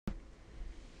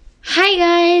Hi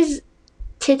guys!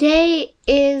 Today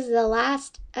is the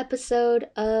last episode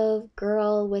of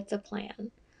Girl with a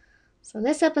Plan. So in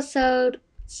this episode,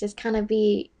 it's just kind of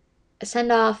be a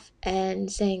send off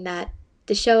and saying that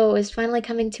the show is finally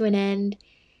coming to an end.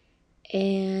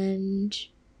 And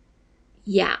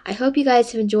yeah, I hope you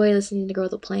guys have enjoyed listening to Girl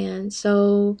with a Plan.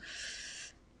 So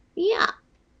yeah,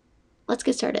 let's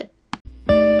get started.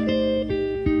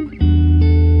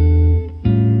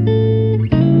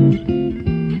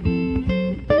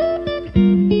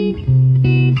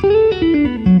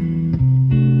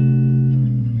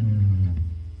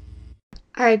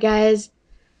 Alright, guys.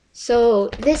 So,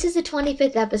 this is the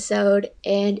 25th episode,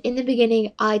 and in the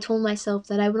beginning, I told myself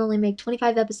that I would only make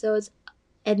 25 episodes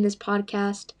in this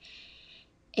podcast,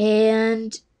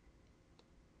 and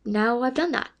now I've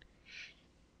done that.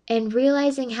 And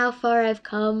realizing how far I've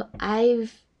come, I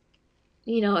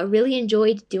really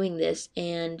enjoyed doing this,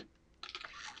 and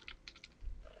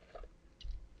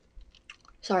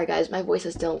sorry guys, my voice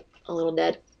is still a little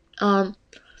dead.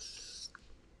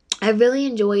 I really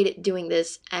enjoyed doing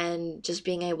this and just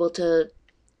being able to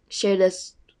share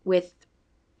this with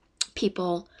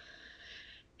people,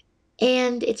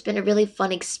 and it's been a really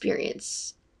fun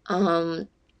experience. There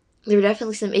were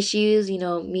definitely some issues,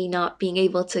 me not being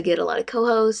able to get a lot of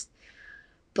co-hosts,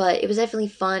 but it was definitely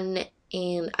fun,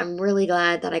 and I'm really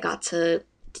glad that I got to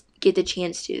get the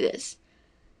chance to do this.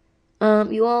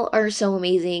 You all are so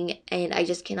amazing, and I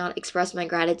just cannot express my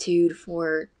gratitude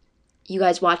for you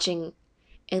guys watching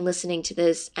and listening to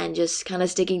this and just kind of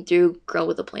sticking through Girl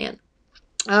with a Plan.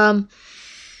 Um,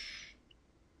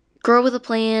 Girl with a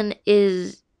Plan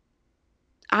is,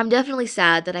 I'm definitely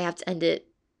sad that I have to end it,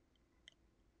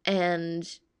 and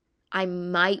I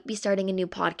might be starting a new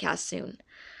podcast soon.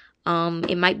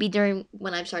 It might be during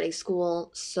when I'm starting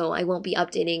school, so I won't be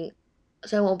uploading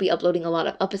a lot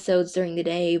of episodes during the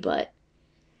day, but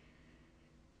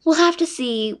we'll have to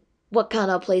see what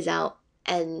kind of plays out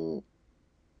and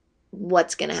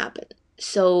what's gonna happen.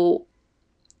 So,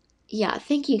 yeah,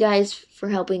 thank you guys for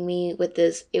helping me with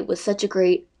this. It was such a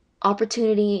great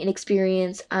opportunity and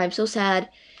experience. I'm so sad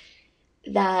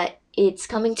that it's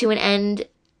coming to an end,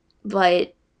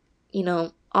 but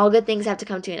all good things have to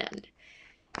come to an end.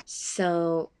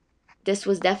 So, this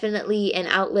was definitely an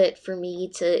outlet for me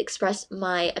to express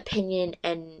my opinion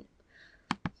and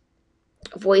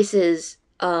voices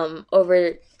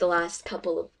over the last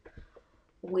couple of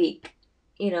week.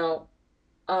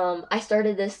 I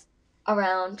started this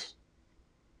around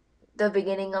the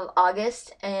beginning of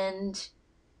August, and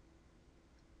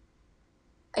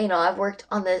I've worked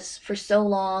on this for so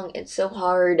long and so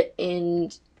hard,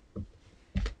 and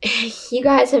you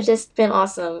guys have just been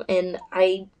awesome, and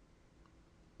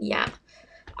yeah,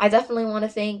 I definitely want to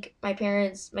thank my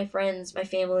parents, my friends, my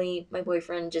family, my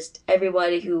boyfriend, just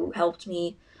everybody who helped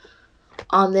me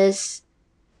on this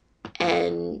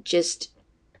and just,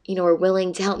 were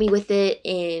willing to help me with it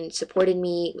and supported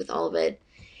me with all of it.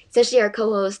 Especially our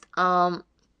co-host. All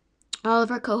of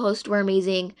our co-hosts were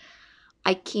amazing.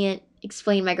 I can't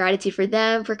explain my gratitude for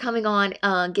them for coming on,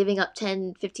 giving up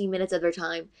 10, 15 minutes of their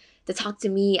time to talk to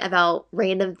me about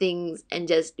random things and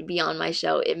just be on my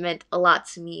show. It meant a lot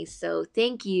to me. So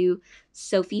thank you,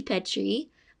 Sophie Petrie,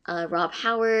 Rob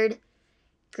Howard,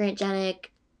 Grant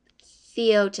Janik,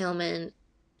 Theo Tillman,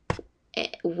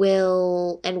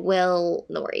 Will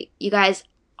Nori. You guys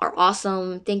are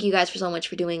awesome. Thank you guys for so much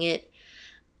for doing it.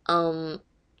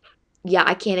 Yeah,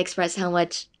 I can't express how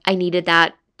much I needed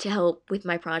that to help with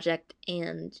my project.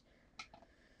 And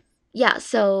yeah,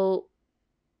 so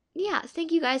yeah,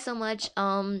 thank you guys so much.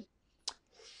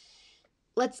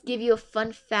 Let's give you a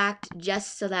fun fact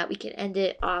just so that we can end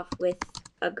it off with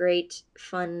a great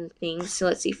fun thing. So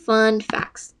let's see, fun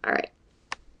facts. All right.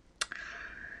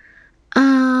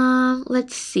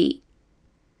 Let's see.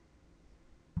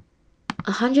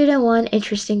 101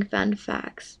 interesting fun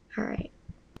facts. All right.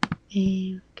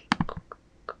 This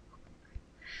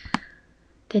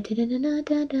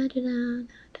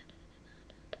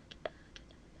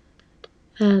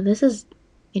is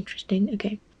interesting.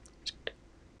 Okay.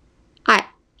 Alright.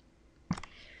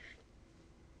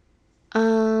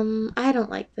 I don't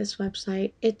like this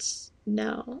website.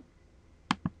 No.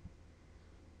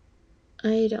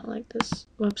 I don't like this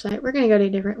website. We're gonna go to a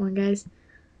different one, guys.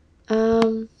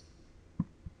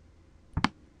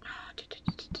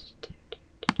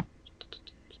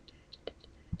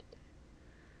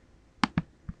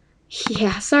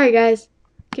 Yeah, sorry guys.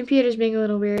 Computer's being a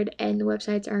little weird and the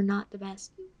websites are not the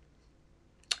best.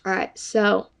 Alright,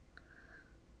 so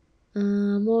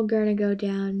we're gonna go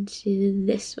down to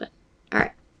this one.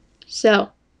 Alright.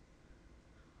 So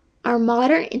Our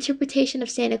modern interpretation of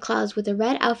Santa Claus with a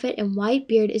red outfit and white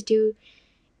beard is due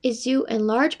in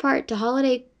large part to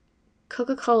holiday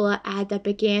Coca-Cola ad that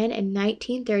began in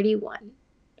 1931.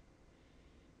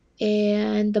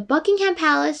 And the Buckingham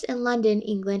Palace in London,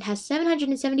 England, has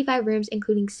 775 rooms,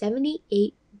 including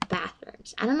 78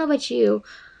 bathrooms. I don't know about you,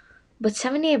 but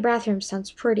 78 bathrooms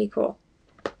sounds pretty cool.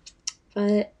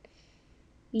 But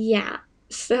yeah,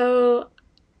 so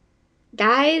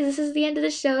guys, this is the end of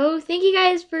the show. Thank you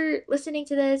guys for listening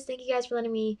to this. Thank you guys for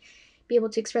letting me be able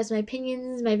to express my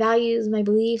opinions, my values, my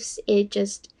beliefs.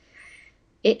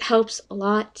 It helps a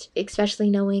lot, especially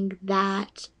knowing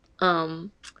that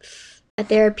that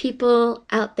there are people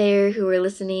out there who are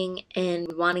listening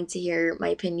and wanting to hear my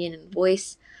opinion and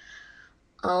voice.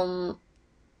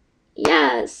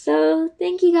 Yeah, so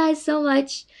thank you guys so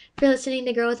much for listening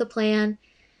to Girl with a Plan.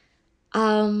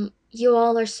 You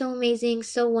all are so amazing,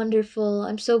 so wonderful.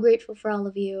 I'm so grateful for all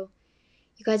of you.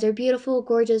 You guys are beautiful,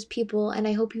 gorgeous people, and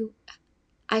I hope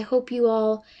you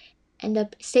all end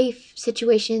up safe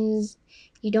situations.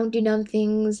 You don't do dumb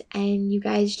things, and you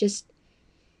guys just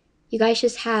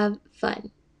have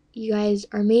fun. You guys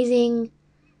are amazing,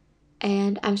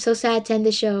 and I'm so sad to end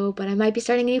the show, but I might be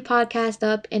starting a new podcast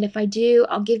up, and if I do,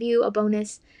 I'll give you a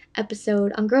bonus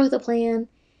episode on Grow with a Plan.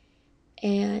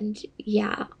 And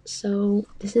yeah, so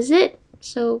this is it.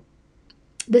 So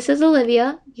this is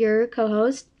Olivia, your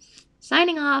co-host,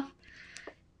 signing off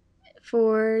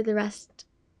for the rest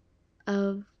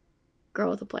of Girl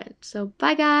with a Plan. So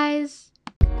bye guys.